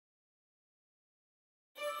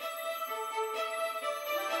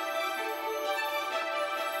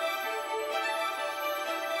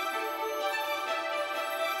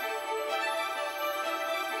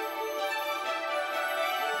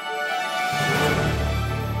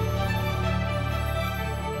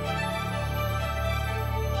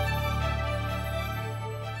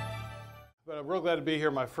real glad to be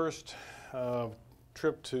here. My first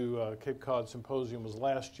trip to Cape Cod Symposium was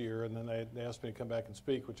last year, and then they asked me to come back and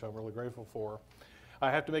speak, which I'm really grateful for. I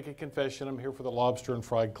have to make a confession. I'm here for the lobster and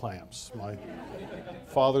fried clams. My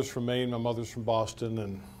father's from Maine, my mother's from Boston,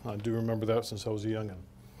 and I do remember that since I was a youngin'.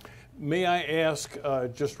 May I ask,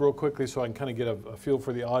 just real quickly so I can kind of get a feel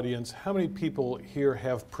for the audience, how many people here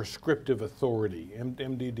have prescriptive authority?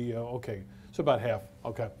 MDDO? Okay, so about half.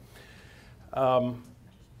 Okay.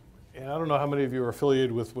 And I don't know how many of you are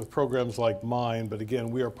affiliated with programs like mine, but again,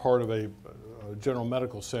 we are part of a general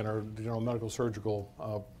medical center, general medical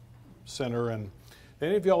surgical center. And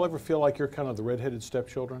any of y'all ever feel like you're kind of the redheaded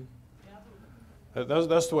stepchildren? Yeah.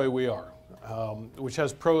 That's the way we are, which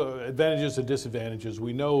has advantages and disadvantages.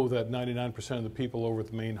 We know that 99% of the people over at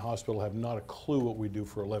the main hospital have not a clue what we do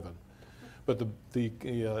for a living. But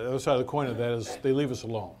the other side of the coin of that is they leave us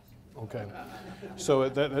alone. Okay, so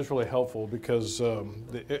that's really helpful because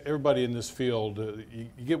everybody in this field,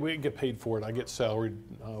 we get paid for it. I get salaried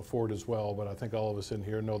for it as well, but I think all of us in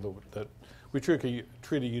here know that we treat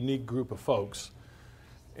a unique group of folks,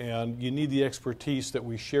 and you need the expertise that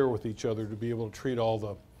we share with each other to be able to treat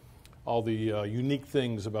all the unique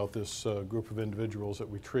things about this group of individuals that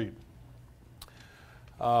we treat.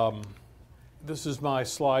 This is my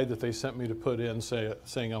slide that they sent me to put in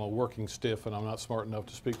saying I'm a working stiff and I'm not smart enough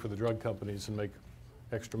to speak for the drug companies and make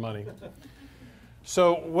extra money.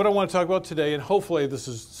 So what I want to talk about today, and hopefully this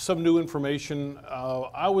is some new information,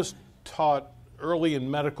 I was taught early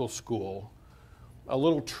in medical school a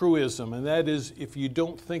little truism, and that is if you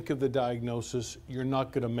don't think of the diagnosis, you're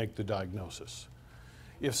not going to make the diagnosis.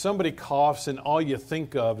 If somebody coughs and all you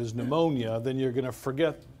think of is pneumonia, then you're going to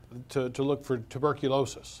forget to look for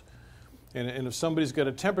tuberculosis. And if somebody's got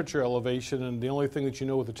a temperature elevation and the only thing that you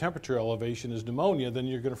know with the temperature elevation is pneumonia, then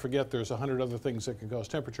you're going to forget there's 100 other things that can cause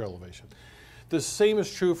temperature elevation. The same is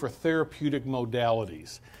true for therapeutic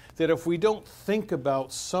modalities, that if we don't think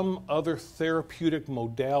about some other therapeutic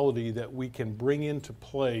modality that we can bring into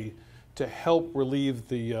play to help relieve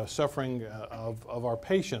the suffering of our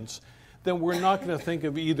patients, then we're not going to think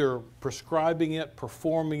of either prescribing it,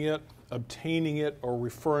 performing it, obtaining it, or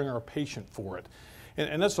referring our patient for it.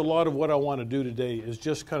 And that's a lot of what I want to do today is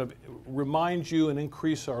just kind of remind you and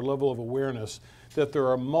increase our level of awareness that there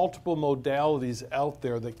are multiple modalities out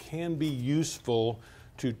there that can be useful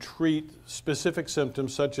to treat specific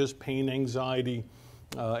symptoms such as pain, anxiety,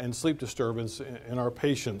 and sleep disturbance in our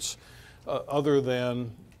patients other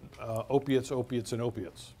than opiates, and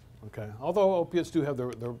opiates. Okay? Although opiates do have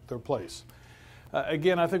their place.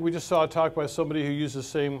 Again, I think we just saw a talk by somebody who used the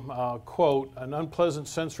same quote, an unpleasant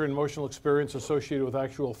sensory and emotional experience associated with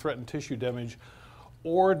actual threatened tissue damage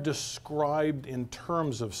or described in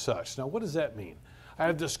terms of such. Now, what does that mean? I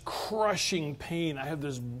have this crushing pain. I have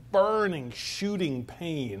this burning, shooting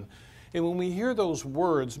pain. And when we hear those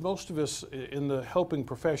words, most of us in the helping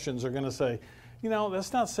professions are going to say, you know,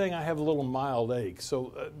 that's not saying I have a little mild ache.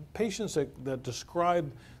 So patients that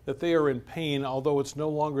describe that they are in pain, although it's no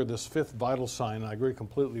longer this fifth vital sign, and I agree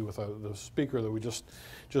completely with the speaker that we just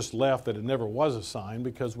left that it never was a sign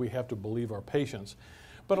because we have to believe our patients.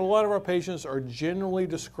 But a lot of our patients are generally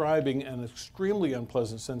describing an extremely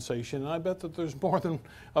unpleasant sensation, and I bet that there's more than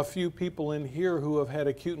a few people in here who have had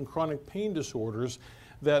acute and chronic pain disorders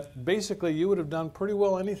that basically you would have done pretty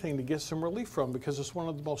well anything to get some relief from because it's one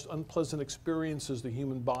of the most unpleasant experiences the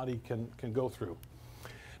human body can go through.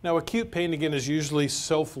 Now, acute pain, again, is usually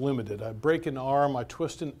self-limited. I break an arm, I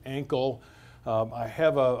twist an ankle, I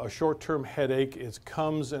have a short-term headache. It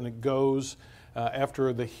comes and it goes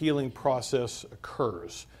after the healing process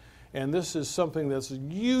occurs. And this is something that's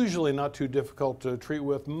usually not too difficult to treat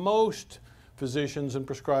with. Most physicians and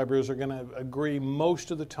prescribers are going to agree most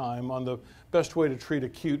of the time on the best way to treat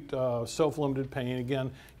acute self-limited pain. Again,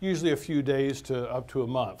 usually a few days to up to a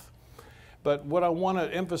month. But what I want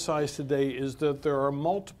to emphasize today is that there are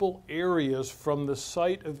multiple areas from the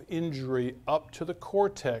site of injury up to the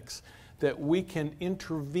cortex that we can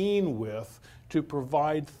intervene with to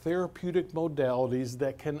provide therapeutic modalities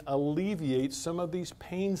that can alleviate some of these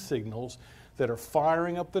pain signals that are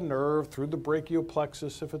firing up the nerve through the brachial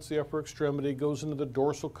plexus, if it's the upper extremity, goes into the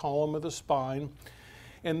dorsal column of the spine.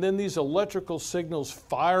 And then these electrical signals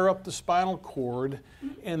fire up the spinal cord,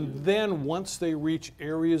 and then once they reach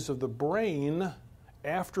areas of the brain,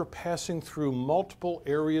 after passing through multiple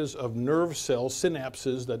areas of nerve cells,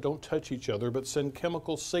 synapses that don't touch each other but send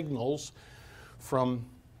chemical signals from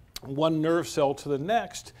one nerve cell to the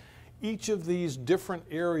next, each of these different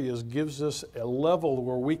areas gives us a level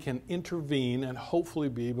where we can intervene and hopefully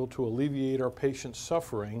be able to alleviate our patient's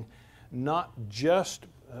suffering, not just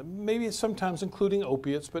maybe sometimes including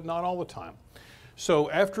opiates, but not all the time.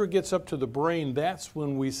 So after it gets up to the brain, that's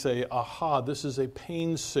when we say, aha, this is a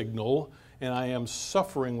pain signal, and I am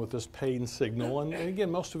suffering with this pain signal. And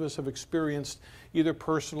again, most of us have experienced either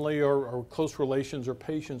personally or close relations or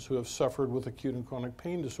patients who have suffered with acute and chronic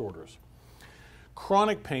pain disorders.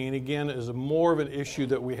 Chronic pain, again, is more of an issue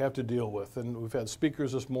that we have to deal with. And we've had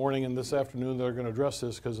speakers this morning and this afternoon that are going to address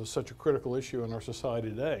this because it's such a critical issue in our society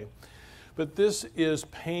today. But this is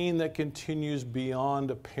pain that continues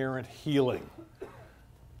beyond apparent healing.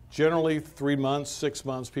 Generally, 3 months, 6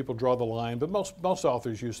 months, people draw the line, but most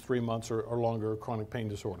authors use 3 months or longer of chronic pain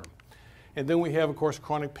disorder. And then we have, of course,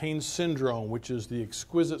 chronic pain syndrome, which is the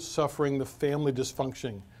exquisite suffering, the family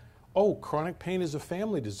dysfunction. Oh, chronic pain is a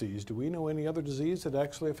family disease. Do we know any other disease that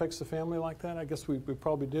actually affects the family like that? I guess we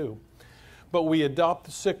probably do. But we adopt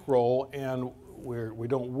the sick role, and we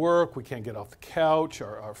don't work, we can't get off the couch,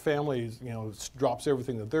 our family drops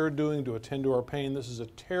everything that they're doing to attend to our pain. This is a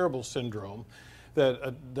terrible syndrome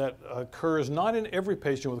that occurs not in every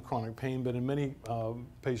patient with chronic pain, but in many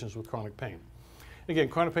patients with chronic pain. Again,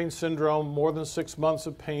 chronic pain syndrome, more than 6 months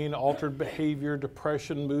of pain, altered behavior,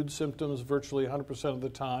 depression, mood symptoms virtually 100% of the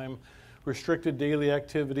time, restricted daily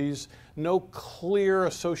activities, no clear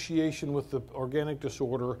association with the organic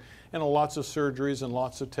disorder, and lots of surgeries and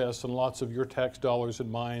lots of tests and lots of your tax dollars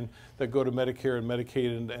and mine that go to Medicare and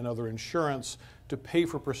Medicaid and other insurance to pay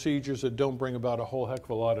for procedures that don't bring about a whole heck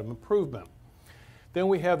of a lot of improvement. Then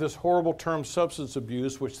we have this horrible term substance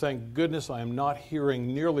abuse, which thank goodness I am not hearing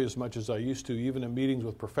nearly as much as I used to, even in meetings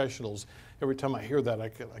with professionals. Every time I hear that, I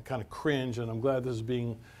kind of cringe, and I'm glad this is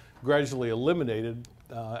being gradually eliminated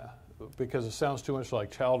because it sounds too much like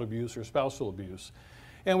child abuse or spousal abuse.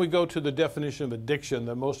 And we go to the definition of addiction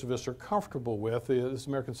that most of us are comfortable with, this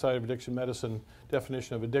American Society of Addiction Medicine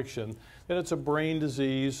definition of addiction, that it's a brain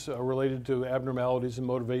disease related to abnormalities in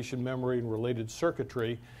motivation, memory, and related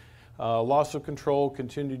circuitry. Loss of control,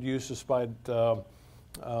 continued use despite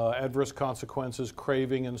adverse consequences,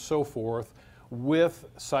 craving, and so forth, with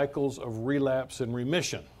cycles of relapse and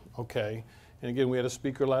remission, okay? And again, we had a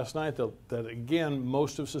speaker last night that again,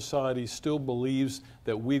 most of society still believes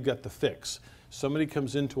that we've got the fix. Somebody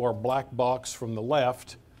comes into our black box from the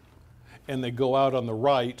left, and they go out on the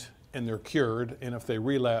right, and they're cured, and if they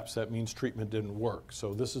relapse, that means treatment didn't work.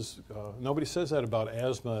 So this is, nobody says that about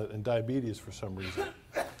asthma and diabetes for some reason.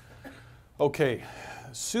 Okay,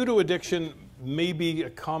 pseudo-addiction may be a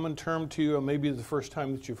common term to you, or maybe the first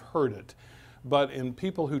time that you've heard it. But in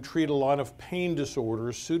people who treat a lot of pain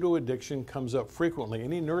disorders, pseudo-addiction comes up frequently.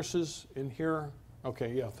 Any nurses in here?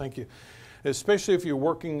 Okay, yeah, thank you. Especially if you're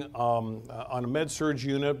working on a med-surg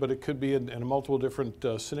unit, but it could be in multiple different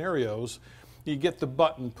scenarios. You get the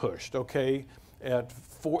button pushed, okay, at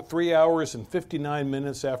 3 hours and 59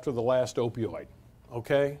 minutes after the last opioid,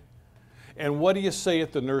 okay? And what do you say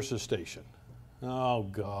at the nurse's station? Oh,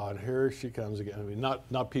 God, here she comes again. I mean,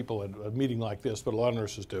 not people at a meeting like this, but a lot of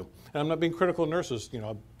nurses do. And I'm not being critical of nurses. You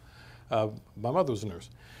know, my mother was a nurse.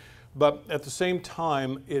 But at the same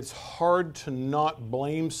time, it's hard to not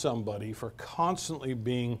blame somebody for constantly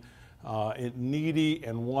being needy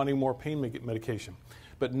and wanting more pain medication.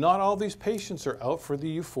 But not all these patients are out for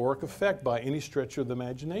the euphoric effect by any stretch of the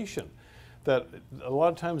imagination. That a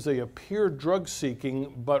lot of times they appear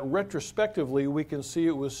drug-seeking, but retrospectively we can see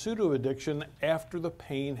it was pseudo-addiction after the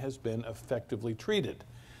pain has been effectively treated.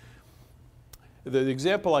 The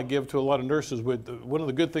example I give to a lot of nurses, one of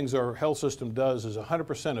the good things our health system does is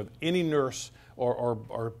 100% of any nurse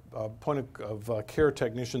or point of care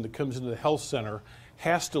technician that comes into the health center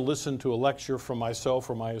has to listen to a lecture from myself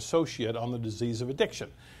or my associate on the disease of addiction.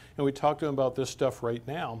 And we talk to them about this stuff right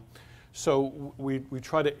now. So we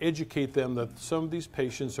try to educate them that some of these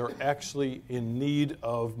patients are actually in need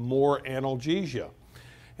of more analgesia.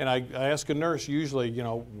 And I ask a nurse usually, you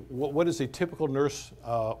know, what is a typical nurse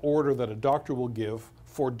order that a doctor will give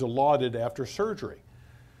for Dilaudid after surgery?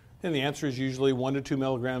 And the answer is usually 1 to 2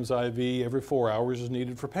 milligrams IV every 4 hours is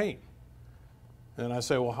needed for pain. And I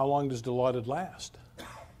say, well, how long does Dilaudid last?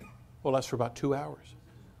 Well, that's for about 2 hours.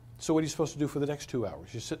 So what are you supposed to do for the next 2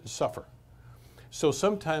 hours? You sit and suffer. So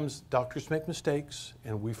sometimes doctors make mistakes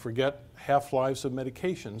and we forget half-lives of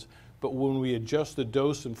medications, but when we adjust the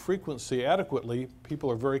dose and frequency adequately,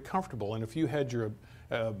 people are very comfortable. And if you had your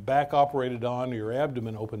back operated on or your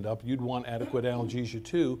abdomen opened up, you'd want adequate analgesia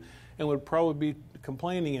too, and would probably be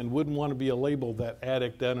complaining and wouldn't want to be a label that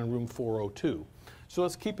addict down in room 402. So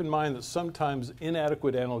let's keep in mind that sometimes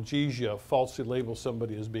inadequate analgesia falsely labels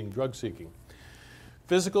somebody as being drug-seeking.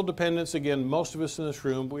 Physical dependence, again, most of us in this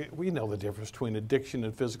room, we know the difference between addiction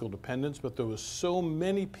and physical dependence, but there was so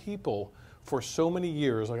many people for so many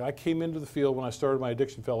years. Like, I came into the field when I started my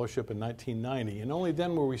addiction fellowship in 1990, and only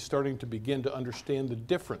then were we starting to begin to understand the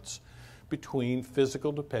difference between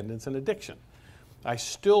physical dependence and addiction. I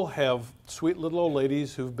still have sweet little old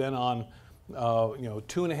ladies who've been on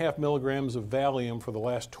 2.5 milligrams of Valium for the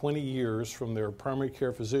last 20 years from their primary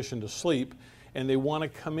care physician to sleep, and they want to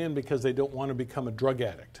come in because they don't want to become a drug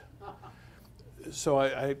addict. So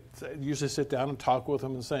I usually sit down and talk with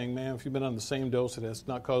them and saying, man, if you've been on the same dose and it's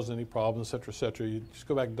not causing any problems, et cetera, you just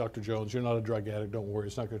go back to Dr. Jones. You're not a drug addict. Don't worry.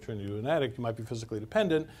 It's not going to turn you into an addict. You might be physically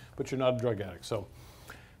dependent, but you're not a drug addict. So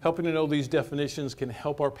helping to know these definitions can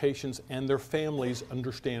help our patients and their families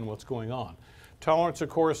understand what's going on. Tolerance, of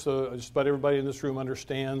course, just about everybody in this room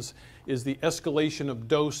understands, is the escalation of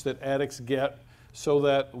dose that addicts get so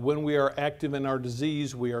that when we are active in our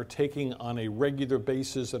disease, we are taking on a regular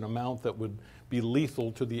basis an amount that would be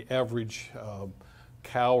lethal to the average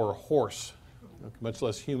cow or horse, much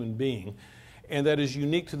less human being. And that is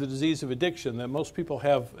unique to the disease of addiction, that most people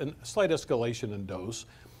have a slight escalation in dose,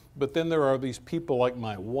 but then there are these people like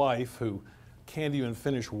my wife who can't even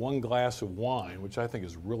finish one glass of wine, which I think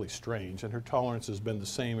is really strange, and her tolerance has been the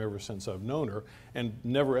same ever since I've known her and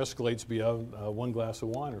never escalates beyond one glass of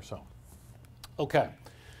wine or so. Okay,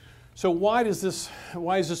 so why is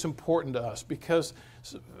this important to us? Because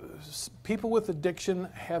people with addiction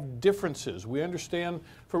have differences. We understand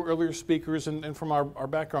from earlier speakers and from our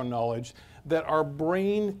background knowledge that our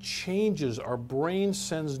brain changes, our brain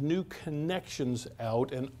sends new connections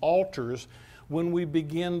out and alters when we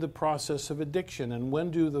begin the process of addiction. And when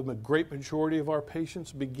do the great majority of our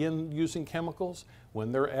patients begin using chemicals?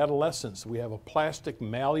 When they're adolescents. We have a plastic,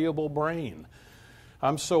 malleable brain.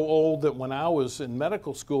 I'm so old that when I was in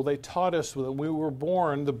medical school, they taught us that when we were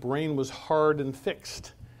born, the brain was hard and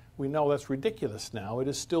fixed. We know that's ridiculous now. It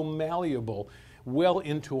is still malleable well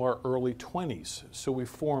into our early 20s. So we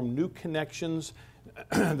form new connections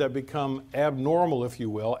that become abnormal, if you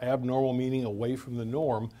will, abnormal meaning away from the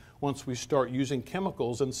norm, once we start using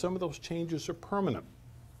chemicals, and some of those changes are permanent.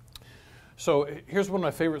 So here's one of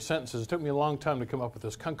my favorite sentences. It took me a long time to come up with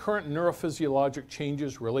this. Concurrent neurophysiologic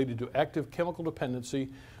changes related to active chemical dependency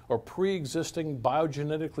or pre-existing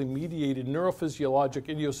biogenetically mediated neurophysiologic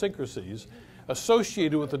idiosyncrasies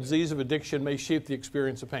associated with the disease of addiction may shape the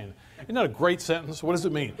experience of pain. Isn't that a great sentence? What does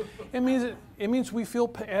it mean? It means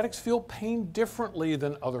addicts feel pain differently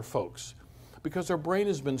than other folks because our brain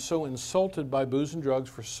has been so insulted by booze and drugs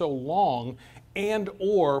for so long, and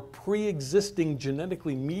or pre-existing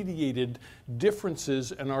genetically mediated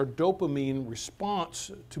differences in our dopamine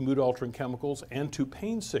response to mood-altering chemicals and to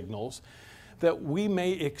pain signals, that we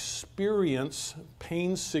may experience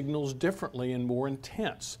pain signals differently and more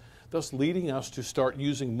intense, thus leading us to start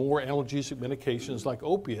using more analgesic medications like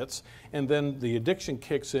opiates, and then the addiction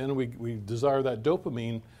kicks in, we desire that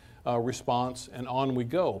dopamine response, and on we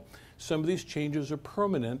go. Some of these changes are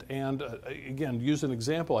permanent, and again, use an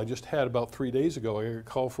example I just had about 3 days ago. I got a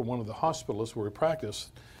call from one of the hospitalists where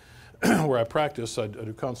I practice, I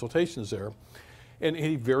do consultations there, and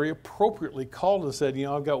he very appropriately called and said,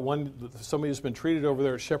 I've got somebody who's been treated over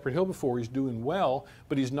there at Shepherd Hill before, he's doing well,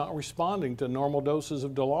 but he's not responding to normal doses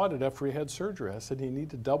of Dilaudid after he had surgery. I said, you need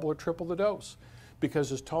to double or triple the dose because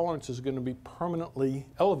his tolerance is going to be permanently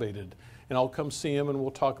elevated. And I'll come see him and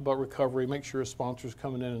we'll talk about recovery, make sure his sponsor's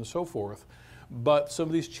coming in and so forth. But some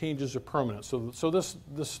of these changes are permanent. So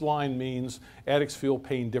this line means addicts feel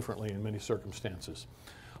pain differently in many circumstances.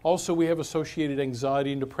 Also, we have associated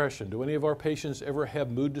anxiety and depression. Do any of our patients ever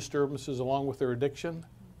have mood disturbances along with their addiction?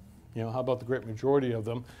 How about the great majority of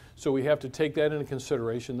them? So we have to take that into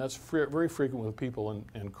consideration. That's very frequent with people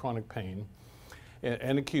in chronic pain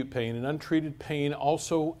and acute pain. And untreated pain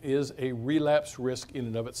also is a relapse risk in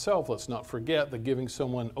and of itself. Let's not forget that giving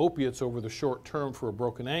someone opiates over the short term for a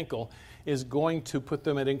broken ankle is going to put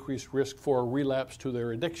them at increased risk for a relapse to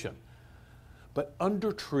their addiction. But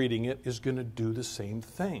undertreating it is going to do the same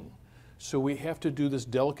thing. So we have to do this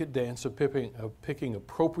delicate dance of picking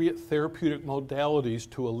appropriate therapeutic modalities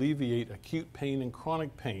to alleviate acute pain and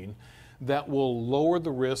chronic pain that will lower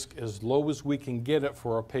the risk as low as we can get it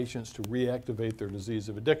for our patients to reactivate their disease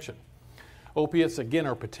of addiction. Opiates, again,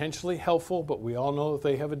 are potentially helpful, but we all know that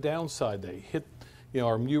they have a downside. They hit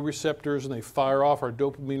our mu receptors and they fire off our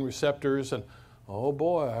dopamine receptors, and oh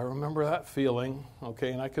boy, I remember that feeling.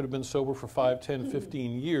 Okay, and I could have been sober for 5, 10,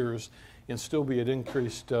 15 years and still be at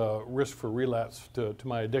increased risk for relapse to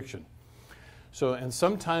my addiction. So, and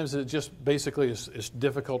sometimes it just basically is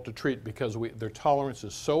difficult to treat because their tolerance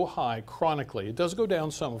is so high chronically. It does go down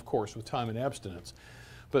some, of course, with time and abstinence.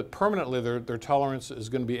 but permanently their tolerance is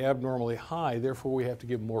going to be abnormally high. Therefore, we have to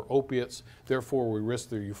give more opiates. Therefore, we risk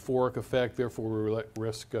the euphoric effect. Therefore, we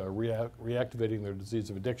risk reactivating their disease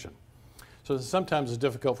of addiction. So sometimes it's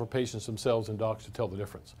difficult for patients themselves and docs to tell the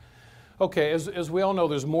difference. Okay, as we all know,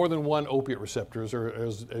 there's more than one opiate receptor, or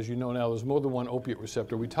as you know now, there's more than one opiate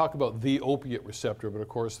receptor. We talk about the opiate receptor, but of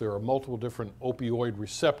course there are multiple different opioid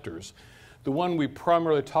receptors. The one we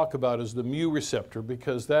primarily talk about is the mu receptor,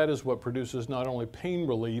 because that is what produces not only pain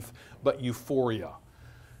relief, but euphoria.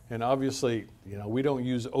 And obviously, you know, we don't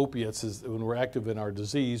use opiates when we're active in our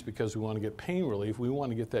disease because we want to get pain relief. We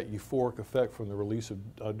want to get that euphoric effect from the release of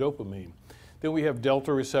dopamine. Then we have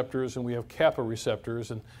delta receptors and we have kappa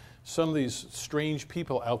receptors, and some of these strange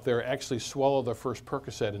people out there actually swallow their first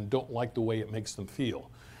Percocet and don't like the way it makes them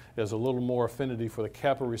feel. There's a little more affinity for the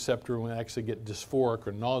kappa receptor and we actually get dysphoric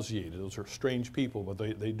or nauseated. Those are strange people, but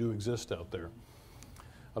they do exist out there.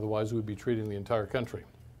 Otherwise, we'd be treating the entire country.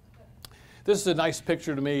 This is a nice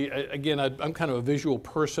picture to me. Again, I'm kind of a visual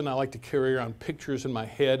person. I like to carry around pictures in my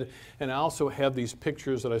head, and I also have these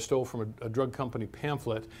pictures that I stole from a drug company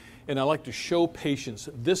pamphlet, and I like to show patients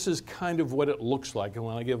this is kind of what it looks like. And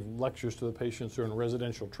when I give lectures to the patients who are in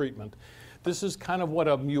residential treatment, this is kind of what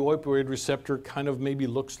a mu-opioid receptor kind of maybe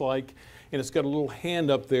looks like, and it's got a little hand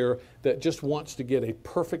up there that just wants to get a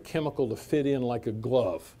perfect chemical to fit in like a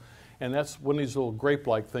glove. And that's one of these little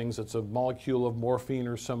grape-like things. It's a molecule of morphine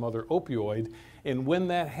or some other opioid. And when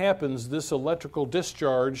that happens, this electrical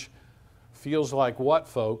discharge feels like what,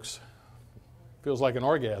 folks? Feels like an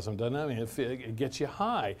orgasm, doesn't it? I mean, it gets you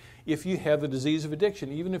high. If you have the disease of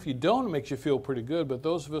addiction, even if you don't, it makes you feel pretty good. But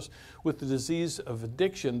those of us with the disease of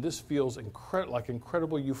addiction, this feels like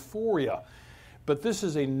incredible euphoria. But this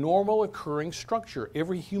is a normal occurring structure.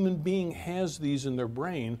 Every human being has these in their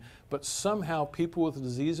brain, but somehow people with the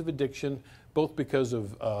disease of addiction, both because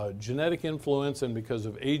of genetic influence and because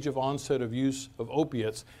of age of onset of use of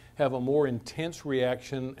opiates, have a more intense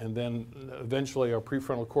reaction, and then eventually our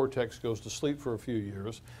prefrontal cortex goes to sleep for a few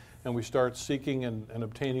years, and we start seeking and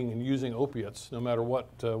obtaining and using opiates no matter what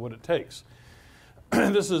it takes.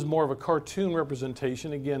 This is more of a cartoon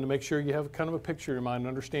representation, again, to make sure you have kind of a picture in your mind,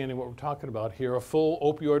 understanding what we're talking about here. A full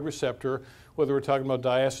opioid receptor, whether we're talking about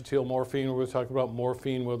diacetyl morphine, whether we're talking about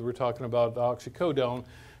morphine, whether we're talking about oxycodone,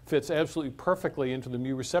 fits absolutely perfectly into the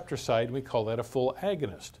mu receptor site, and we call that a full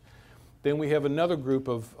agonist. Then we have another group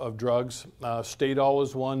of drugs. Stadol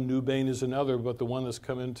is one, Nubane is another, but the one that's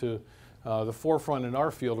come into the forefront in our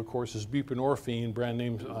field, of course, is buprenorphine, brand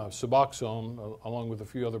name Suboxone, along with a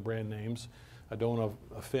few other brand names. I don't want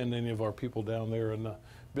to offend any of our people down there in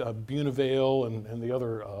Bunavale and the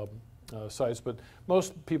other sites, but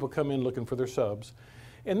most people come in looking for their subs.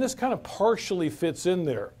 And this kind of partially fits in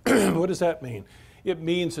there. What does that mean? It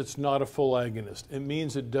means it's not a full agonist. It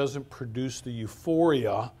means it doesn't produce the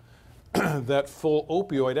euphoria that full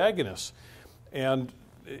opioid agonists. And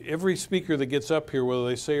every speaker that gets up here, whether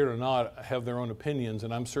they say it or not, have their own opinions,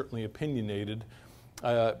 and I'm certainly opinionated.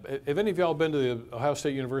 Have any of y'all been to the Ohio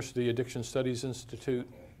State University Addiction Studies Institute?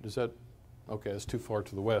 Is that, okay, it's too far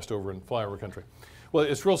to the west over in flyover country. Well,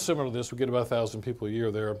 it's real similar to this. We get about 1,000 people a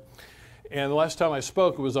year there. And the last time I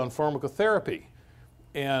spoke, it was on pharmacotherapy.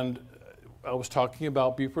 And I was talking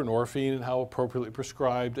about buprenorphine and how appropriately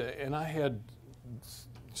prescribed. And I had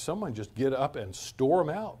someone just get up and storm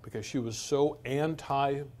out because she was so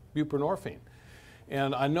anti-buprenorphine.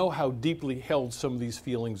 And I know how deeply held some of these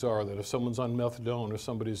feelings are, that if someone's on methadone or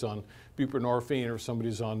somebody's on buprenorphine or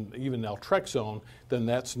somebody's on even naltrexone, then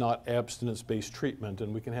that's not abstinence-based treatment,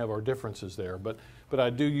 and we can have our differences there. But I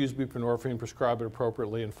do use buprenorphine, prescribe it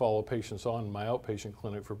appropriately, and follow patients on my outpatient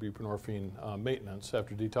clinic for buprenorphine maintenance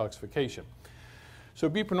after detoxification. So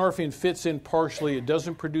buprenorphine fits in partially. It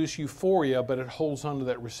doesn't produce euphoria, but it holds onto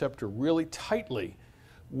that receptor really tightly,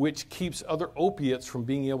 which keeps other opiates from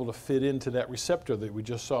being able to fit into that receptor that we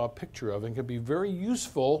just saw a picture of, and can be very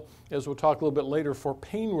useful, as we'll talk a little bit later, for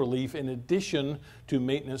pain relief in addition to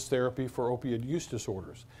maintenance therapy for opioid use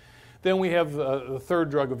disorders. Then we have the third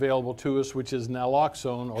drug available to us, which is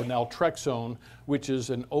naloxone or naltrexone, which is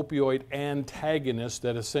an opioid antagonist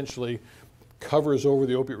that essentially covers over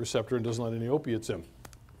the opiate receptor and doesn't let any opiates in.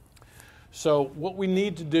 So what we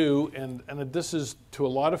need to do, and this is to a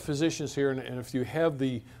lot of physicians here, and if you have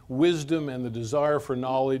the wisdom and the desire for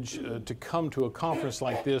knowledge to come to a conference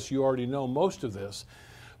like this, you already know most of this.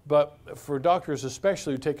 But for doctors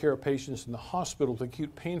especially who take care of patients in the hospital with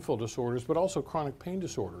acute painful disorders, but also chronic pain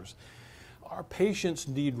disorders, our patients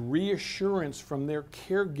need reassurance from their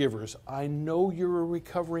caregivers. I know you're a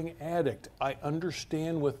recovering addict. I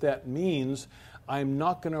understand what that means. I'm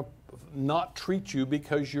not going to not treat you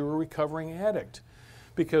because you're a recovering addict.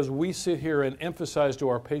 because we sit here and emphasize to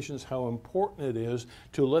our patients how important it is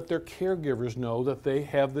to let their caregivers know that they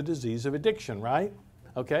have the disease of addiction, right?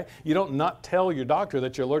 Okay? You don't not tell your doctor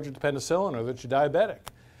that you're allergic to penicillin or that you're diabetic.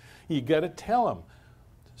 You got to tell them.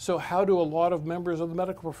 So how do a lot of members of the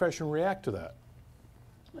medical profession react to that?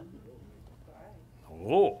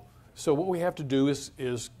 Oh. So what we have to do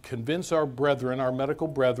is convince our brethren, our medical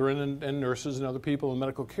brethren and nurses and other people in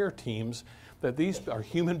medical care teams that these are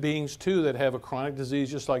human beings too that have a chronic disease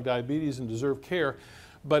just like diabetes and deserve care.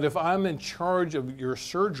 But if I'm in charge of your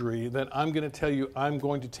surgery, then I'm going to tell you I'm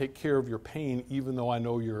going to take care of your pain even though I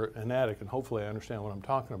know you're an addict, and hopefully I understand what I'm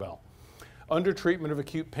talking about. Undertreatment of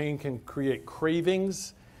acute pain can create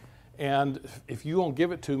cravings, and if you won't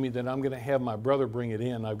give it to me, then I'm going to have my brother bring it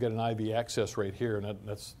in. I've got an IV access right here, and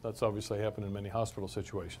that's obviously happened in many hospital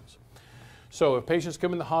situations. So if patients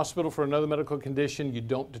come in the hospital for another medical condition, you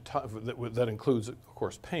don't that includes, of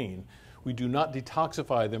course, pain. We do not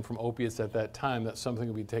detoxify them from opiates at that time. That's something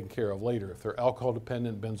that we taken care of later. If they're alcohol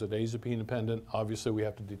dependent, benzodiazepine dependent, obviously we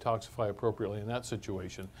have to detoxify appropriately in that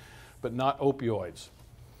situation, but not opioids.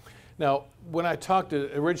 Now, when I talked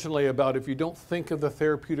originally about if you don't think of the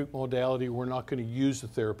therapeutic modality, we're not going to use the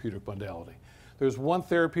therapeutic modality. There's one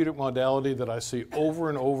therapeutic modality that I see over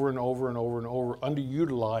and over and over and over and over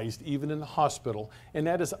underutilized even in the hospital, and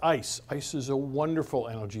that is ice. Ice is a wonderful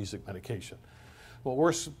analgesic medication. Well,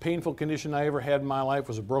 worst painful condition I ever had in my life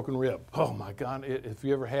was a broken rib. Oh my God, if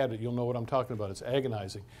you ever had it, you'll know what I'm talking about. It's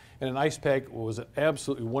agonizing. And an ice pack was an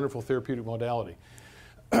absolutely wonderful therapeutic modality.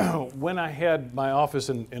 When I had my office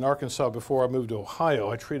in Arkansas before I moved to Ohio,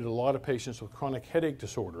 I treated a lot of patients with chronic headache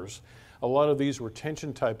disorders. A lot of these were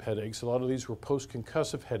tension type headaches. A lot of these were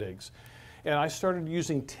post-concussive headaches. And I started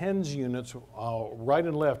using TENS units, right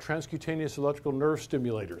and left, transcutaneous electrical nerve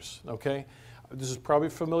stimulators, okay? This is probably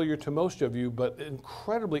familiar to most of you, but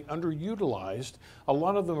incredibly underutilized. A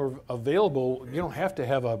lot of them are available. You don't have to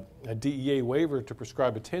have a DEA waiver to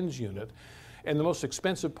prescribe a TENS unit. And the most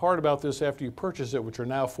expensive part about this after you purchase it, which are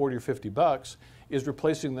now 40 or 50 bucks, is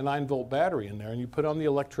replacing the 9-volt battery in there. And you put on the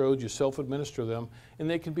electrodes, you self-administer them, and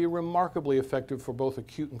they can be remarkably effective for both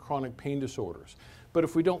acute and chronic pain disorders. But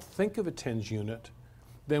if we don't think of a TENS unit,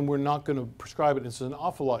 then we're not going to prescribe it. It's an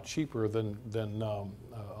awful lot cheaper than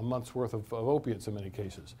a month's worth of opiates in many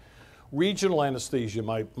cases. Regional anesthesia,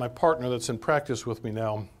 my partner that's in practice with me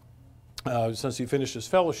now, since he finished his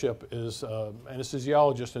fellowship, is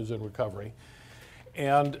anesthesiologist and is in recovery.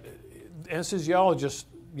 And anesthesiologists,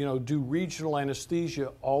 do regional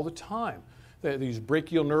anesthesia all the time. They use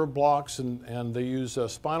brachial nerve blocks and they use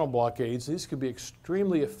spinal blockades. These can be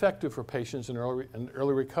extremely effective for patients in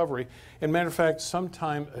early recovery. And matter of fact,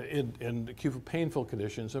 sometime in acute painful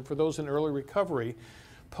conditions, and for those in early recovery,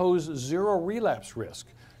 pose zero relapse risk.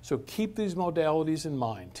 So keep these modalities in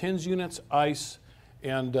mind. TENS units, ice,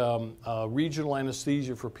 and regional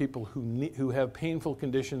anesthesia for people who have painful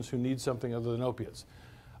conditions who need something other than opiates.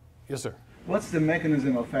 Yes, sir? What's the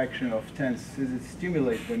mechanism of action of TENS? Does it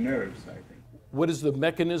stimulate the nerves, I think? What is the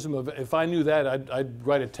mechanism of, if I knew that, I'd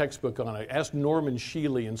write a textbook on it. Ask Norman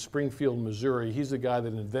Shealy in Springfield, Missouri. He's the guy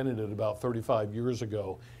that invented it about 35 years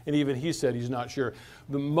ago. And even he said he's not sure.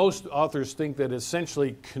 Most authors think that it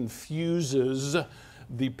essentially confuses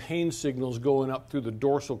the pain signals going up through the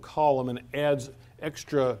dorsal column and adds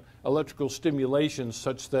extra electrical stimulation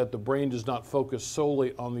such that the brain does not focus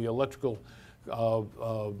solely on the electrical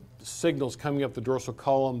signals coming up the dorsal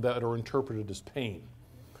column that are interpreted as pain.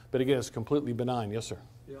 But again, it's completely benign. Yes, sir?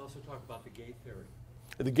 They also talk about the gate theory.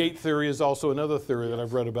 The gate theory is also another theory that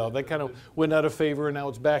I've read about. That kind of went out of favor and now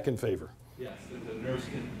it's back in favor. Yes, the nerves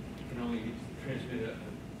can only transmit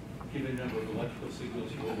a given number of electrical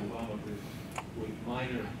signals. You overwhelm it with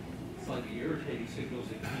minor, slightly irritating signals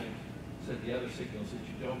that can't send the other signals that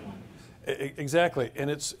you don't want. Exactly,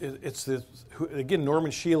 and again,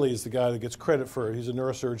 Norman Shealy is the guy that gets credit for it. He's a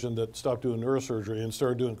neurosurgeon that stopped doing neurosurgery and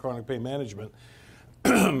started doing chronic pain management.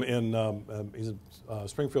 He's in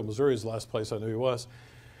Springfield, Missouri is the last place I knew he was.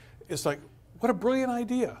 It's like, what a brilliant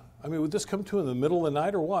idea. I mean, would this come to in the middle of the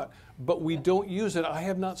night or what? But we don't use it. I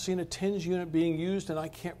have not seen a TENS unit being used, and I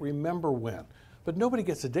can't remember when. But nobody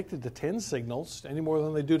gets addicted to TENS signals any more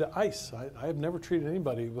than they do to ice. I have never treated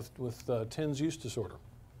anybody with TENS use disorder.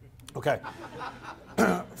 Okay.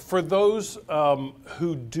 For those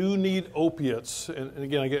who do need opiates, and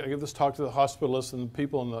again, I give this talk to the hospitalists and the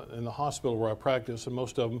people in the hospital where I practice, and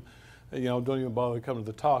most of them, don't even bother to come to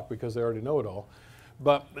the talk because they already know it all.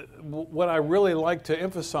 But what I really like to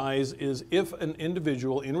emphasize is if an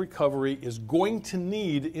individual in recovery is going to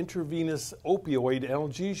need intravenous opioid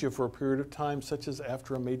analgesia for a period of time, such as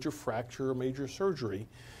after a major fracture or major surgery,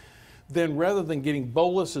 then rather than getting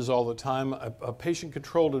boluses all the time, a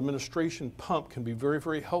patient-controlled administration pump can be very,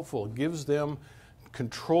 very helpful. It gives them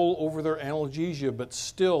control over their analgesia, but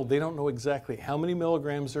still they don't know exactly how many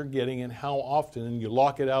milligrams they're getting and how often, and you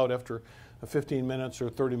lock it out after 15 minutes or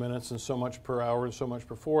 30 minutes and so much per hour and so much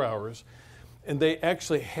per 4 hours. And they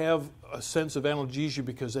actually have a sense of analgesia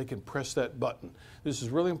because they can press that button. This is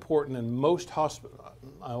really important in most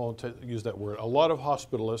I won't use that word, a lot of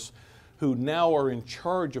hospitalists who now are in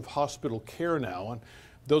charge of hospital care now. And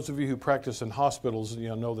those of you who practice in hospitals,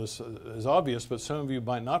 know this is obvious, but some of you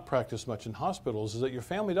might not practice much in hospitals, is that your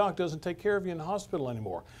family doc doesn't take care of you in the hospital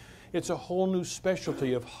anymore. It's a whole new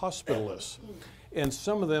specialty of hospitalists. And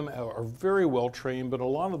some of them are very well trained, but a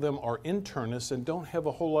lot of them are internists and don't have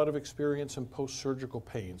a whole lot of experience in post-surgical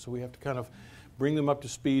pain. So we have to kind of bring them up to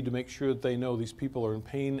speed to make sure that they know these people are in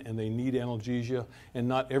pain and they need analgesia, and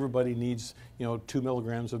not everybody needs 2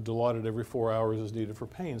 milligrams of Dilaudid every 4 hours is needed for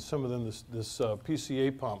pain. Some of them, this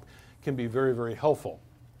PCA pump can be very, very helpful.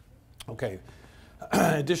 Okay,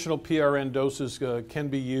 additional PRN doses can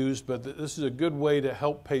be used, but this is a good way to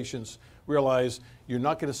help patients realize you're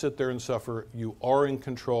not going to sit there and suffer. You are in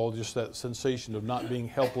control. Just that sensation of not being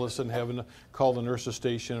helpless and having to call the nurse's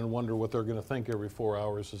station and wonder what they're going to think every 4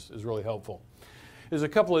 hours is really helpful. There's a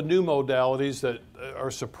couple of new modalities that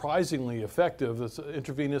are surprisingly effective. It's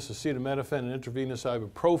intravenous acetaminophen and intravenous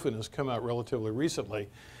ibuprofen has come out relatively recently.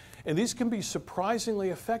 And these can be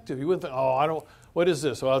surprisingly effective. You wouldn't think, what is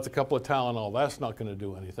this? Well, it's a couple of Tylenol. That's not going to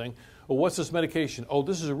do anything. Well, what's this medication? Oh,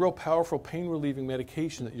 this is a real powerful pain-relieving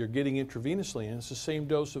medication that you're getting intravenously, and it's the same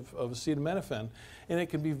dose of acetaminophen, and it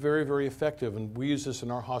can be very, very effective. And we use this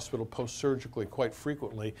in our hospital post-surgically quite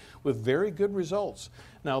frequently with very good results.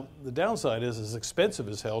 Now, the downside is it's expensive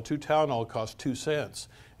as hell. 2 Tylenol costs 2 cents,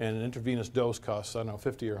 and an intravenous dose costs,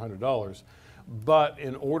 $50 or $100. But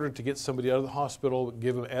in order to get somebody out of the hospital,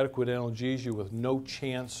 give them adequate analgesia with no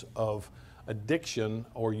chance of addiction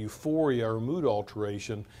or euphoria or mood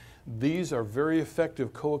alteration, these are very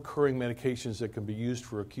effective co-occurring medications that can be used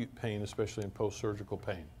for acute pain, especially in post-surgical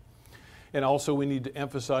pain. And also we need to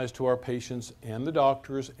emphasize to our patients and the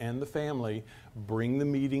doctors and the family, bring the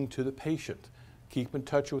meeting to the patient. Keep in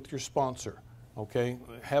touch with your sponsor. Okay,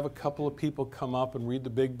 have a couple of people come up and read the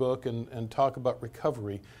big book and talk about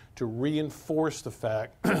recovery to reinforce the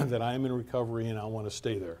fact that I am in recovery and I want to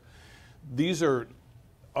stay there. These are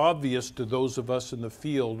obvious to those of us in the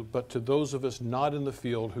field, but to those of us not in the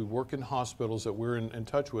field who work in hospitals that we're in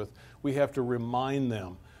touch with, we have to remind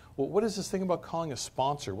them, well, what is this thing about calling a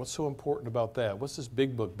sponsor? What's so important about that? What's this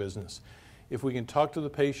big book business? If we can talk to the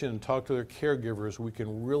patient and talk to their caregivers, we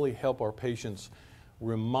can really help our patients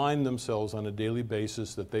remind themselves on a daily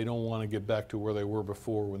basis that they don't want to get back to where they were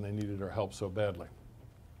before when they needed our help so badly.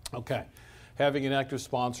 Okay, having an active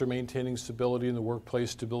sponsor, maintaining stability in the workplace,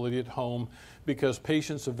 stability at home, because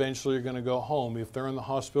patients eventually are going to go home. If they're in the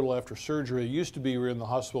hospital after surgery, it used to be we were in the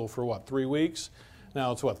hospital for 3 weeks?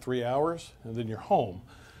 Now it's 3 hours? And then you're home.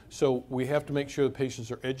 So we have to make sure the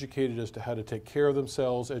patients are educated as to how to take care of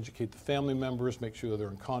themselves, educate the family members, make sure they're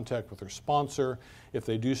in contact with their sponsor. If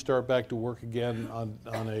they do start back to work again on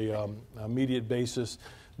an immediate basis,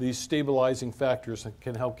 these stabilizing factors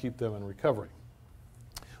can help keep them in recovery.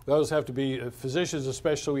 We always have to be, physicians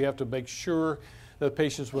especially, we have to make sure that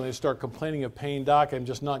patients, when they start complaining of pain, doc, I'm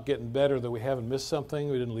just not getting better, that we haven't missed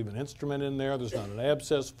something, we didn't leave an instrument in there, there's not an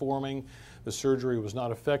abscess forming, the surgery was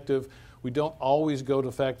not effective. We don't always go to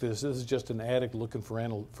the fact that this is just an addict looking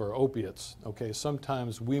for opiates. Okay,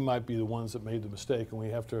 sometimes we might be the ones that made the mistake, and we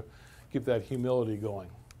have to keep that humility going.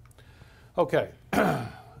 Okay,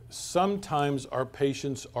 sometimes our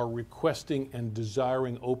patients are requesting and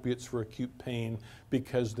desiring opiates for acute pain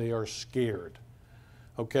because they are scared.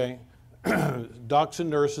 Okay, docs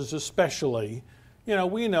and nurses especially,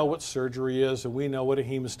 we know what surgery is, and we know what a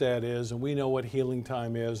hemostat is, and we know what healing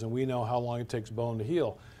time is, and we know how long it takes bone to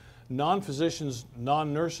heal. Non-physicians,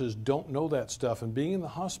 non-nurses don't know that stuff, and being in the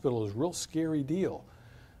hospital is a real scary deal,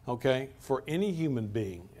 okay, for any human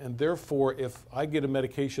being. And therefore, if I get a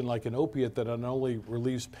medication like an opiate that not only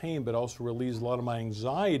relieves pain, but also relieves a lot of my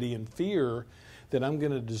anxiety and fear, then I'm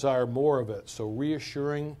going to desire more of it. So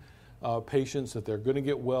reassuring patients that they're going to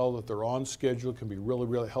get well, that they're on schedule can be really,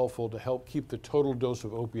 really helpful to help keep the total dose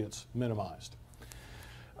of opiates minimized.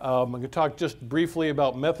 I'm going to talk just briefly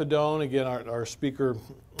about methadone. Again, our speaker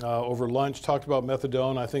over lunch talked about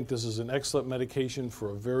methadone. I think this is an excellent medication for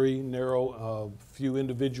a very narrow few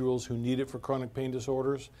individuals who need it for chronic pain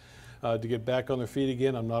disorders to get back on their feet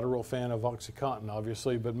again. I'm not a real fan of OxyContin,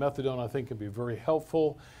 obviously, but methadone I think can be very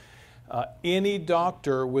helpful. Any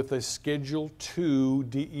doctor with a Schedule II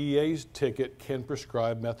DEA ticket can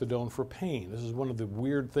prescribe methadone for pain. This is one of the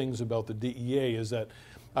weird things about the DEA is that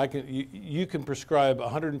you can prescribe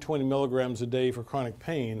 120 milligrams a day for chronic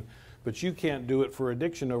pain, but you can't do it for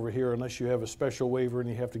addiction over here unless you have a special waiver and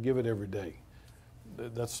you have to give it every day.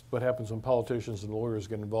 That's what happens when politicians and lawyers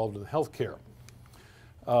get involved in healthcare.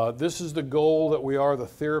 This is the goal that we are, the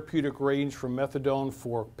therapeutic range for methadone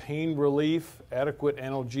for pain relief, adequate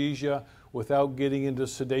analgesia, without getting into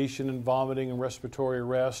sedation and vomiting and respiratory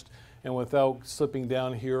arrest, and without slipping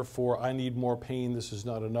down here for, I need more pain, this is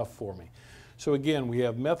not enough for me. So again, we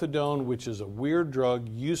have methadone, which is a weird drug,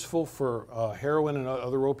 useful for heroin and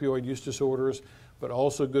other opioid use disorders, but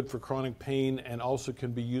also good for chronic pain and also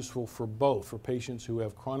can be useful for both, for patients who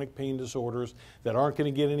have chronic pain disorders that aren't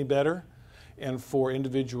going to get any better, and for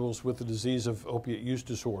individuals with the disease of opiate use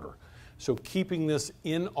disorder. So keeping this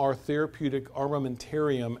in our therapeutic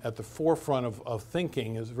armamentarium at the forefront of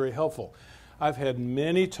thinking is very helpful. I've had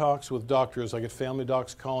many talks with doctors. I get family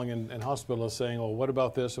docs calling in hospitals saying, well, what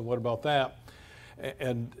about this and what about that?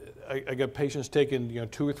 And I get patients taking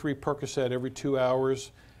 2 or 3 Percocet every 2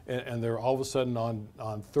 hours, and they're all of a sudden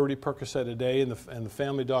on 30 Percocet a day, and the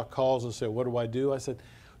family doc calls and say, what do I do? I said,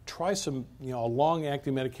 try some, a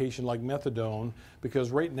long-acting medication like methadone,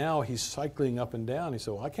 because right now he's cycling up and down. He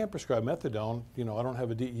said, well, I can't prescribe methadone. I don't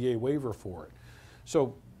have a DEA waiver for it.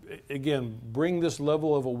 So again, bring this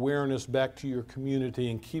level of awareness back to your community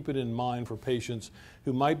and keep it in mind for patients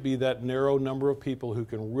who might be that narrow number of people who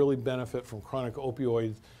can really benefit from chronic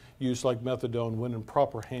opioid use like methadone. When in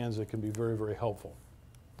proper hands, it can be very, very helpful.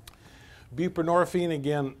 Buprenorphine,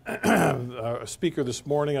 again, a speaker this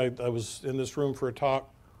morning, I was in this room for a talk.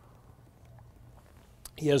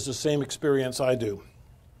 He has the same experience I do.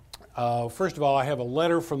 First of all, I have a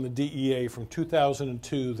letter from the DEA from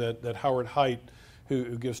 2002 that Howard Haidt,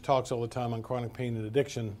 who gives talks all the time on chronic pain and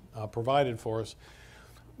addiction, provided for us,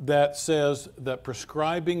 that says that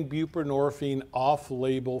prescribing buprenorphine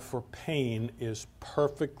off-label for pain is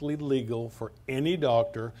perfectly legal for any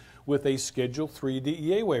doctor with a Schedule III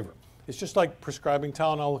DEA waiver. It's just like prescribing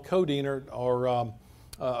Tylenol, codeine, or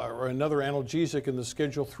another analgesic in the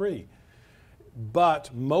Schedule III.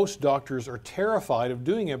 But most doctors are terrified of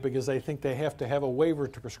doing it because they think they have to have a waiver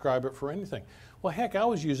to prescribe it for anything. Well, heck, I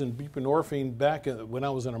was using buprenorphine back when I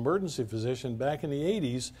was an emergency physician back in the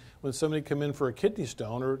 80s when somebody come in for a kidney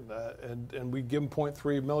stone, and we'd give them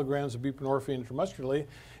 0.3 milligrams of buprenorphine intramuscularly.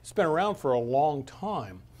 It's been around for a long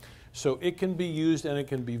time. So it can be used, and it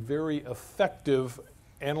can be very effective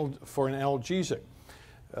for an analgesic.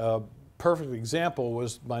 Perfect example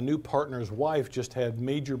was my new partner's wife just had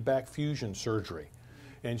major back fusion surgery,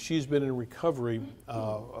 and she's been in recovery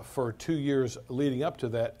for 2 years leading up to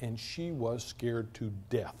that, and she was scared to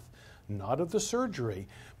death, not of the surgery,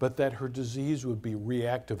 but that her disease would be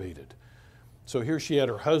reactivated. So here she had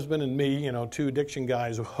her husband and me, 2 addiction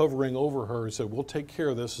guys hovering over her and said, we'll take care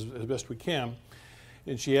of this as best we can.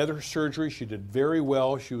 And she had her surgery. She did very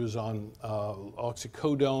well. She was on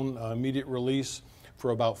oxycodone, immediate release, for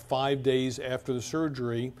about 5 days after the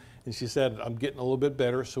surgery, and she said, I'm getting a little bit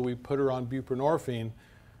better, so we put her on buprenorphine.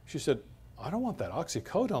 She said, I don't want that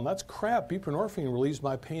oxycodone, that's crap. Buprenorphine relieves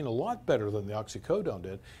my pain a lot better than the oxycodone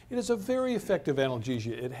did. It is a very effective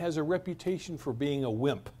analgesia. It has a reputation for being a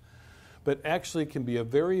wimp, but actually can be a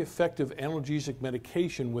very effective analgesic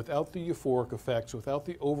medication without the euphoric effects, without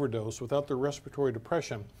the overdose, without the respiratory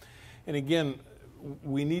depression. And again,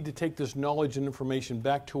 we need to take this knowledge and information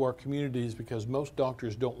back to our communities because most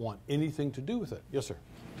doctors don't want anything to do with it. Yes, sir?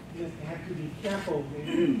 You just have to be careful.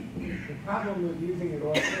 The problem with using it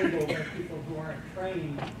off-label by people who aren't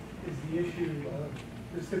trained is the issue of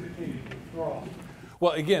precipitated withdrawal.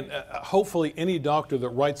 Well, again, hopefully any doctor that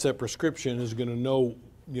writes that prescription is going to know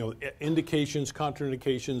indications,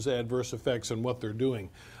 contraindications, adverse effects, and what they're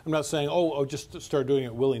doing. I'm not saying, just start doing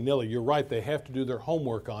it willy-nilly. You're right, they have to do their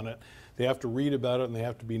homework on it. They have to read about it, and they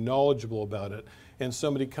have to be knowledgeable about it. And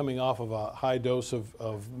somebody coming off of a high dose of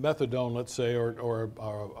methadone, let's say, or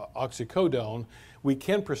oxycodone, we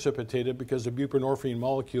can precipitate it because the buprenorphine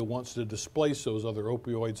molecule wants to displace those other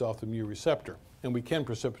opioids off the mu receptor, and we can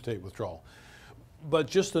precipitate withdrawal. But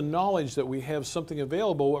just the knowledge that we have something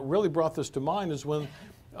available, what really brought this to mind is when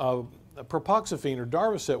propoxyphene or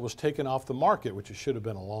Darvocet was taken off the market, which it should have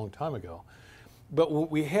been a long time ago.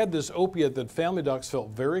 But we had this opiate that family docs felt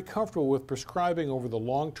very comfortable with prescribing over the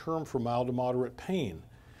long term for mild to moderate pain.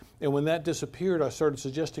 And when that disappeared, I started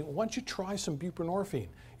suggesting, why don't you try some buprenorphine?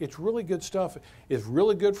 It's really good stuff. It's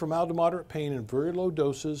really good for mild to moderate pain in very low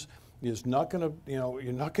doses. is not going to,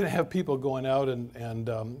 you're not going to have people going out and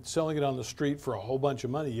selling it on the street for a whole bunch of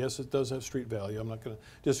money. Yes, it does have street value. I'm not going to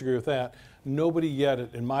disagree with that. Nobody yet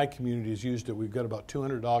in my community has used it. We've got about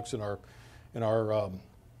 200 docs in our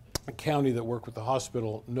county that work with the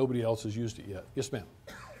hospital. Nobody else has used it yet. Yes, ma'am.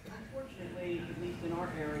 Unfortunately, at least in our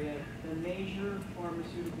area, the major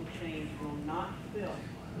pharmaceutical chains will not fill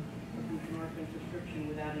a buprenorphine prescription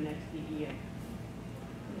without an XDEA.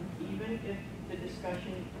 Even if the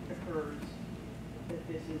discussion occurs that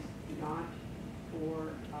this is not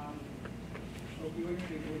for opioid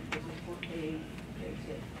treatment, this is for pain, they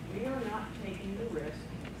say, we are not taking the risk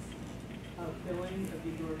of filling a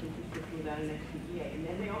buprenorphine prescription without an XDEA. And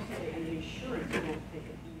then they also say, and the insurance won't take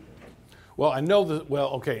it either. Well, I know that, well,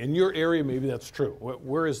 okay, in your area, maybe that's true.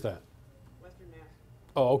 Where is that? Western Mass.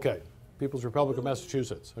 Oh, okay. People's Republic of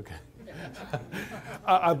Massachusetts. Okay.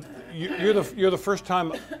 You're the first time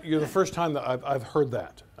that I've heard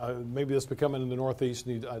that. Maybe it's becoming in the Northeast.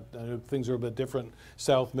 And I know things are a bit different,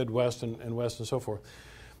 South, Midwest, and West, and so forth.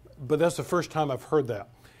 But that's the first time I've heard that.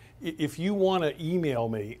 If you want to email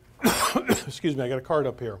me, excuse me, I got a card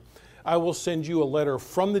up here. I will send you a letter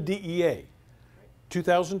from the DEA,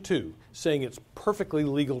 2002, saying it's perfectly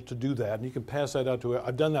legal to do that, and you can pass that out to.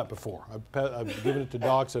 I've done that before. I've given it to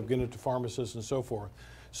docs. I've given it to pharmacists and so forth.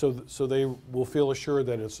 So they will feel assured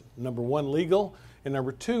that it's, number one, legal, and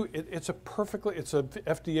number two, it's a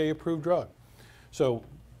FDA approved drug. So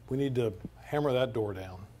we need to hammer that door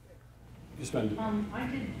down. I did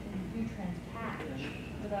Butrans package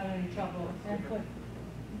without any trouble and put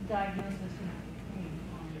diagnosis and pain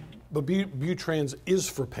on it. But Butrans is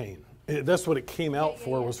for pain. That's what it came out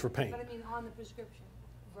for, was for pain. But I mean on the prescription,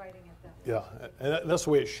 writing it that way. Yeah, and that's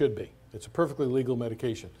the way it should be. It's a perfectly legal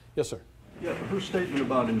medication. Yes, sir. Yeah, her statement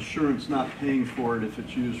about insurance not paying for it if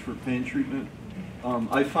it's used for pain treatment,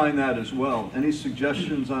 I find that as well. Any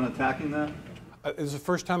suggestions on attacking that? It's the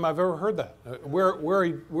first time I've ever heard that. Where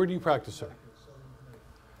do you practice, sir?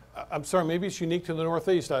 I'm sorry, maybe it's unique to the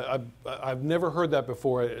Northeast. I've never heard that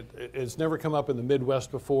before. It's never come up in the Midwest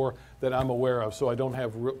before that I'm aware of, so I don't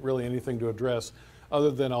have really anything to address other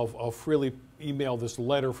than I'll freely email this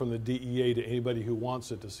letter from the DEA to anybody who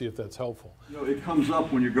wants it to see if that's helpful. You know, it comes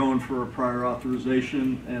up when you're going for a prior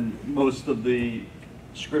authorization, and most of the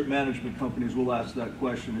script management companies will ask that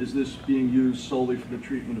question. Is this being used solely for the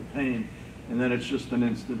treatment of pain? And then it's just an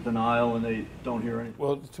instant denial, and they don't hear anything.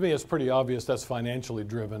 Well, to me, it's pretty obvious that's financially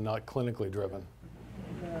driven, not clinically driven.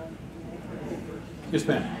 Yes,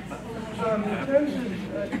 ma'am. In terms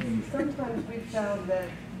of, sometimes we've found that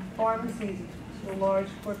pharmacies, the large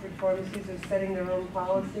corporate pharmacies, are setting their own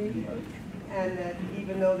policy, and that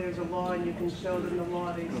even though there's a law and you can show them the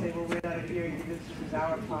law, they say, well, we're not adhering to this, this is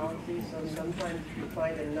our policy. So sometimes you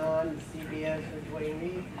find a non-CVS or Dwayne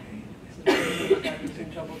Reed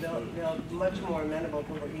in trouble, they're much more amenable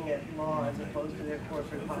to looking at law as opposed to their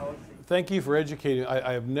corporate policy. Thank you for educating.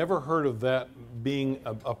 I have never heard of that being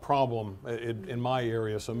a problem in my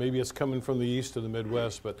area, so maybe it's coming from the East to the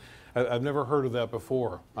Midwest, but I've never heard of that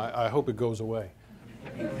before. I hope it goes away.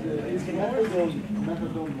 Is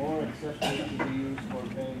methadone more accessible to be used for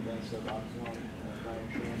pain than Suboxone by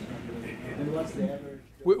insurance companies? And what's the average?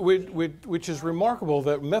 Which is remarkable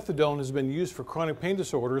that methadone has been used for chronic pain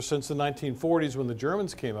disorders since the 1940s when the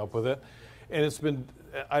Germans came up with it. And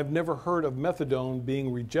I've never heard of methadone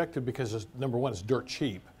being rejected because, number one, it's dirt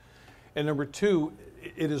cheap. And number two,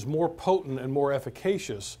 it is more potent and more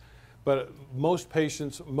efficacious. But most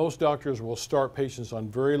doctors will start patients on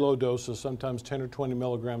very low doses, sometimes 10 or 20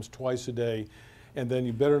 milligrams twice a day. And then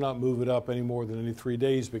you better not move it up any more than any 3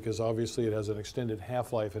 days because obviously it has an extended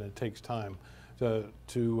half-life and it takes time for it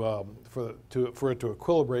to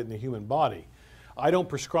equilibrate in the human body. I don't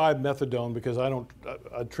prescribe methadone because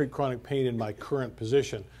I treat chronic pain in my current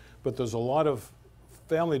position, but there's a lot of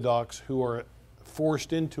family docs who are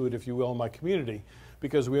forced into it, if you will, in my community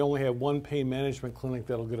because we only have one pain management clinic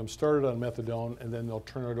that'll get them started on methadone and then they'll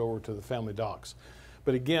turn it over to the family docs.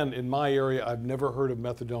 But again, in my area, I've never heard of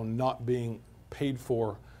methadone not being paid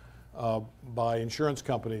for by insurance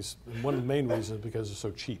companies. And one of the main reasons is because it's so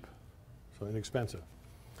cheap. So inexpensive.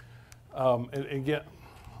 And again,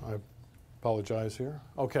 I apologize here.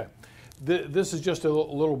 Okay. This is just a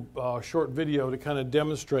little short video to kind of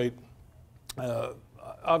demonstrate,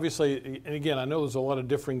 obviously, and again, I know there's a lot of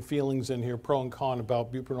differing feelings in here, pro and con,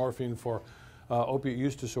 about buprenorphine for opiate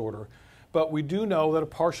use disorder. But we do know that a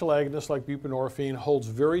partial agonist like buprenorphine holds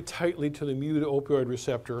very tightly to the mu opioid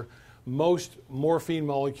receptor. Most morphine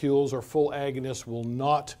molecules or full agonists will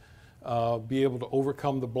not be able to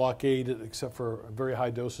overcome the blockade except for very high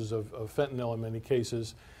doses of fentanyl in many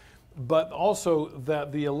cases. but also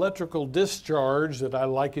that the electrical discharge that I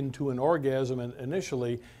liken to an orgasm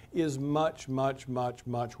initially is much, much, much,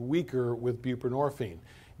 much weaker with buprenorphine.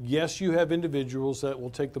 Yes, you have individuals that will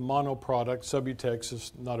take the mono product, Subutex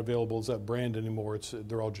is not available as that brand anymore,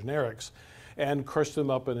 they're all generics, and crush them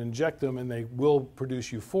up and inject them, and they will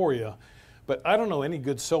produce euphoria. But I don't know any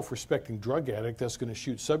good self-respecting drug addict that's going to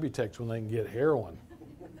shoot Subutex when they can get heroin.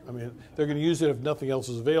 I mean, they're going to use it if nothing else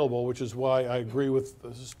is available, which is why I agree with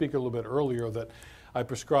the speaker a little bit earlier that I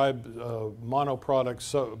prescribe mono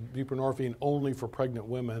products, buprenorphine, only for pregnant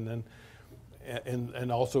women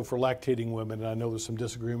and also for lactating women. And I know there's some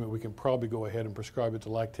disagreement. We can probably go ahead and prescribe it to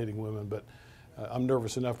lactating women, but I'm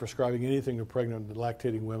nervous enough prescribing anything to pregnant and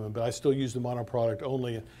lactating women. But I still use the mono product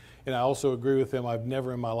only. And I also agree with him. I've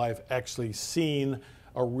never in my life actually seen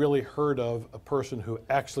or really heard of a person who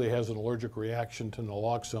actually has an allergic reaction to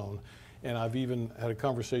naloxone. And I've even had a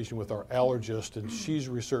conversation with our allergist, and she's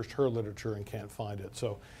researched her literature and can't find it.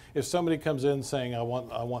 So if somebody comes in saying, I want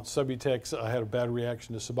Subutex, I had a bad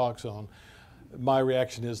reaction to Suboxone, my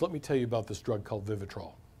reaction is, let me tell you about this drug called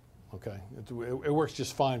Vivitrol. Okay, it works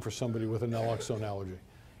just fine for somebody with a naloxone allergy.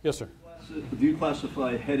 Yes, sir. Do you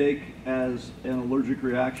classify headache as an allergic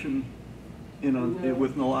reaction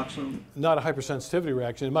with naloxone? Not a hypersensitivity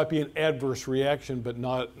reaction. It might be an adverse reaction, but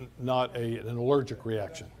not an allergic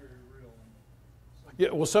reaction.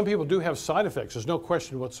 Yeah, well, some people do have side effects. There's no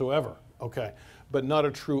question whatsoever. Okay, but not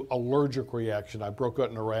a true allergic reaction. I broke out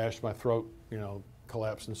in a rash, my throat,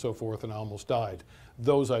 collapsed and so forth, and I almost died.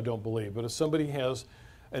 Those I don't believe. But if somebody has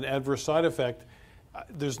an adverse side effect,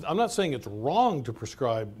 I'm not saying it's wrong to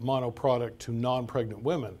prescribe mono product to non-pregnant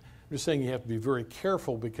women. I'm just saying you have to be very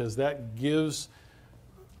careful, because that gives,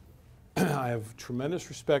 I have tremendous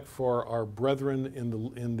respect for our brethren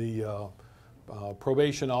in the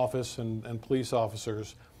probation office and police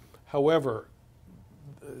officers. However,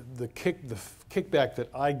 the kickback that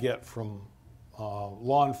I get from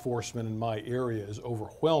law enforcement in my area is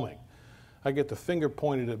overwhelming. I get the finger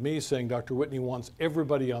pointed at me saying Dr. Whitney wants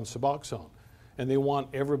everybody on Suboxone, and they want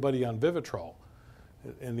everybody on Vivitrol.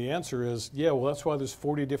 And the answer is, yeah, well, that's why there's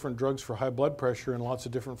 40 different drugs for high blood pressure and lots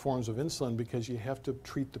of different forms of insulin, because you have to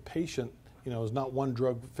treat the patient. It's not one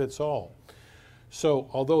drug fits all. So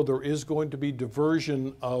although there is going to be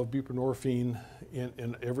diversion of buprenorphine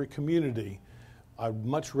in every community, I'd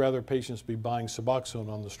much rather patients be buying Suboxone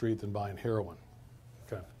on the street than buying heroin.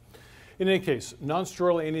 Okay. In any case,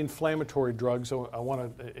 non-steroidal anti-inflammatory drugs, I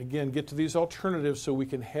want to, again, get to these alternatives so we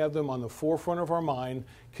can have them on the forefront of our mind,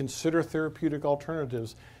 consider therapeutic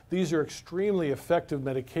alternatives. These are extremely effective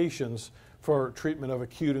medications for treatment of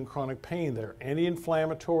acute and chronic pain. They're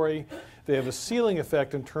anti-inflammatory. They have a ceiling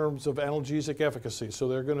effect in terms of analgesic efficacy, so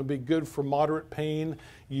they're going to be good for moderate pain,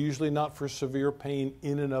 usually not for severe pain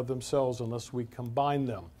in and of themselves unless we combine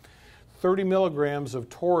them. 30 milligrams of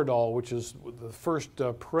Toradol, which is the first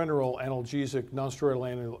parenteral analgesic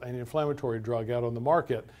non-steroidal anti-inflammatory drug out on the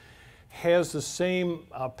market, has the same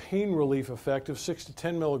pain relief effect of 6 to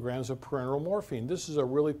 10 milligrams of parenteral morphine. This is a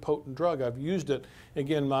really potent drug. I've used it,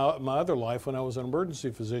 again, my other life when I was an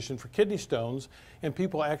emergency physician for kidney stones, and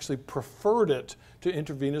people actually preferred it to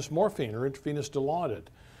intravenous morphine or intravenous Dilaudid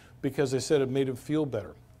because they said it made them feel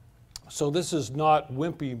better. So this is not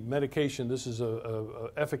wimpy medication. This is a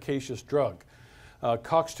efficacious drug.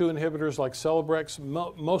 COX-2 inhibitors like Celebrex,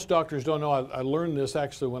 most doctors don't know. I learned this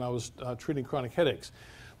actually when I was treating chronic headaches.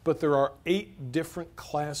 But there are 8 different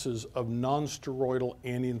classes of non-steroidal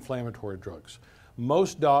anti-inflammatory drugs.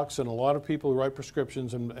 Most docs and a lot of people who write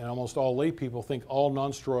prescriptions and almost all lay people think all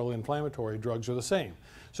non-steroidal inflammatory drugs are the same.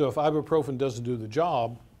 So if ibuprofen doesn't do the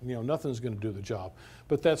job, nothing's going to do the job.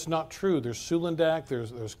 But that's not true. There's Sulindac,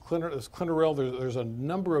 there's Clinaril, there's a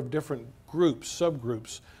number of different groups,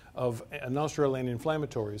 subgroups of non-steroidal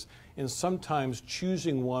anti-inflammatories, and sometimes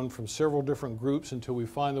choosing one from several different groups until we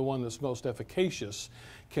find the one that's most efficacious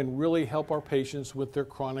can really help our patients with their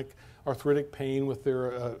chronic arthritic pain, with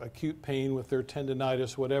their acute pain, with their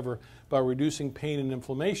tendinitis, whatever, by reducing pain and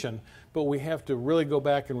inflammation. But we have to really go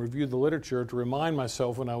back and review the literature to remind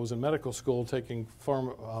myself when I was in medical school taking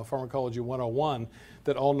Pharmacology 101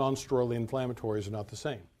 that all non-steroidal inflammatories are not the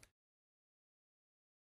same.